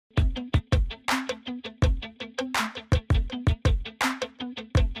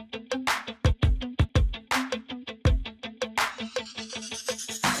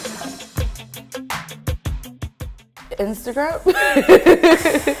Instagram.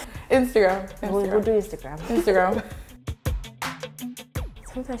 Instagram. We'll do Instagram. Instagram.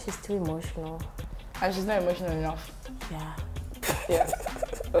 Sometimes she's too emotional. And she's not emotional enough. Yeah. Yeah.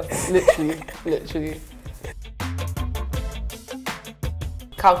 Literally.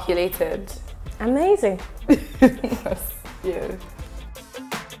 Calculated. Amazing. Yeah.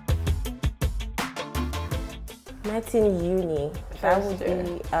 Met in uni. That would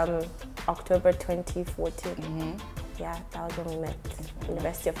be October 2014. Yeah, that was when we met.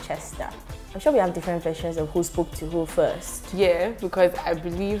 University of Chester. I'm sure we have different versions of who spoke to who first. Yeah, because I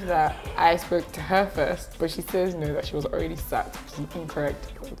believe that I spoke to her first, but she says no, that she was already sat, which is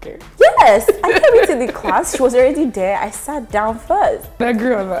incorrect. Okay. Yes, I came into the class, she was already there. I sat down first. I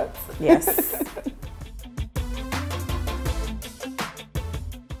agree on that. Yes.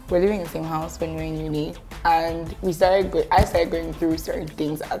 We're living in the same house when we were in uni, and I started going through certain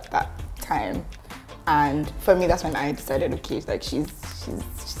things at that time. And for me, that's when I decided, okay, like she's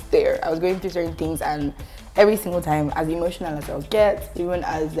there. I was going through certain things, and every single time, as emotional as I'll get, even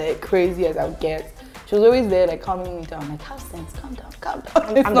as like crazy as I'll get, she was always there, like calming me down, like, have sense, calm down.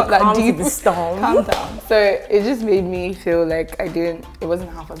 It's not that deep. The storm. Calm down. So it just made me feel like it wasn't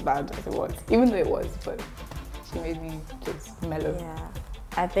half as bad as it was, even though it was, but she made me just mellow. Yeah,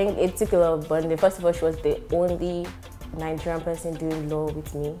 I think it took a lot of bonding. First of all, she was the only Nigerian person doing law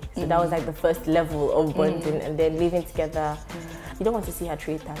with me, so that was like the first level of bonding. And then living together, you don't want to see her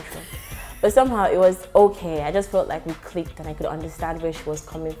throw a tantrum, but somehow it was okay. I just felt like we clicked and I could understand where she was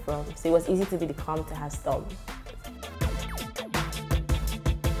coming from, so it was easy to be the calm to her storm.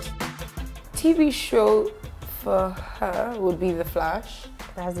 TV show for her would be The Flash.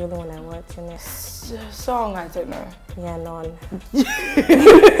 That's the only one I watch, and Song, I don't know. yeah, none.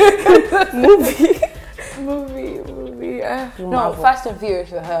 Movie. No, Marvel. Fast and Furious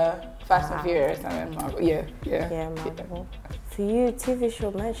for her. Fast and Furious, and then Marvel. Yeah. Yeah, Marvel. For you, TV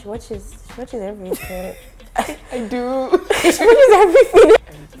show, man, she watches everything. I do. She watches everything.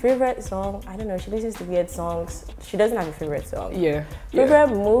 Favorite song? I don't know. She listens to weird songs. She doesn't have a favorite song. Yeah. Favorite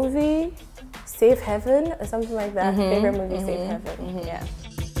movie? Safe Heaven or something like that. Favorite movie? Safe Heaven. Yeah.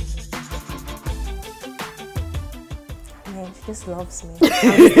 Man, she just loves me.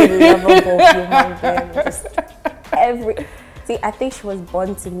 I'm just a lovable human being. Just See, I think she was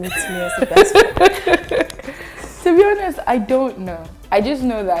born to meet me as a best friend. To be honest, I don't know. I just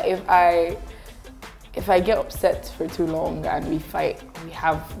know that if I get upset for too long and we fight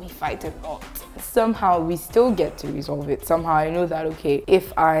a lot, somehow we still get to resolve it. Somehow I know that, okay,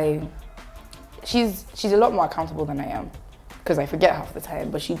 she's a lot more accountable than I am, because I forget half the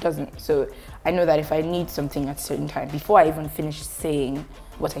time, but she doesn't. So I know that if I need something at a certain time, before I even finish saying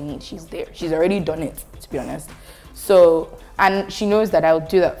what I need, she's there. She's already done it, to be honest. So, and she knows that I'll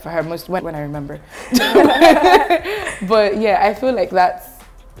do that for her most when I remember. But yeah, I feel like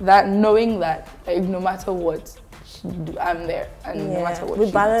that knowing that, like, no matter what she do, I'm there, and no matter what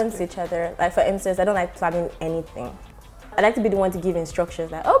we balance each other. Like, for instance, I don't like planning anything. I like to be the one to give instructions,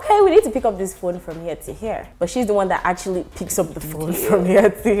 like, okay, we need to pick up this phone from here to here. But she's the one that actually picks up the phone from here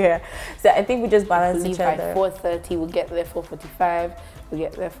to here. So I think we just balance each other. By 4:30, we'll get there 4:45. We'll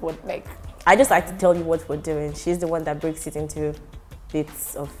get there for like. I just like to tell you what we're doing. She's the one that breaks it into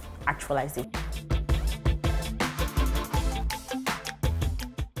bits of actualizing.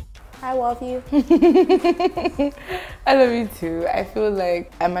 I love you. I love you too. I feel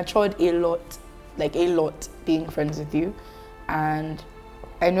like I matured a lot being friends with you, and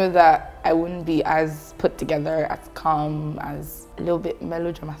I know that I wouldn't be as put together, as calm, as a little bit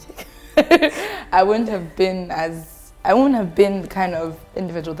melodramatic. I wouldn't have been the kind of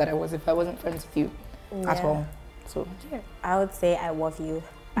individual that I was if I wasn't friends with you at all. So yeah, I would say I love you,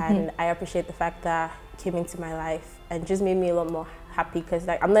 and I appreciate the fact that you came into my life and just made me a lot more happy, because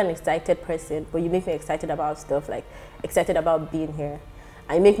like I'm not an excited person, but you make me excited about stuff, like excited about being here.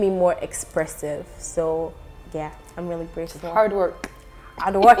 And you make me more expressive. So yeah, I'm really grateful. Hard work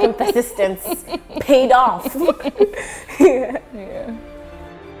and persistence paid off. Yeah.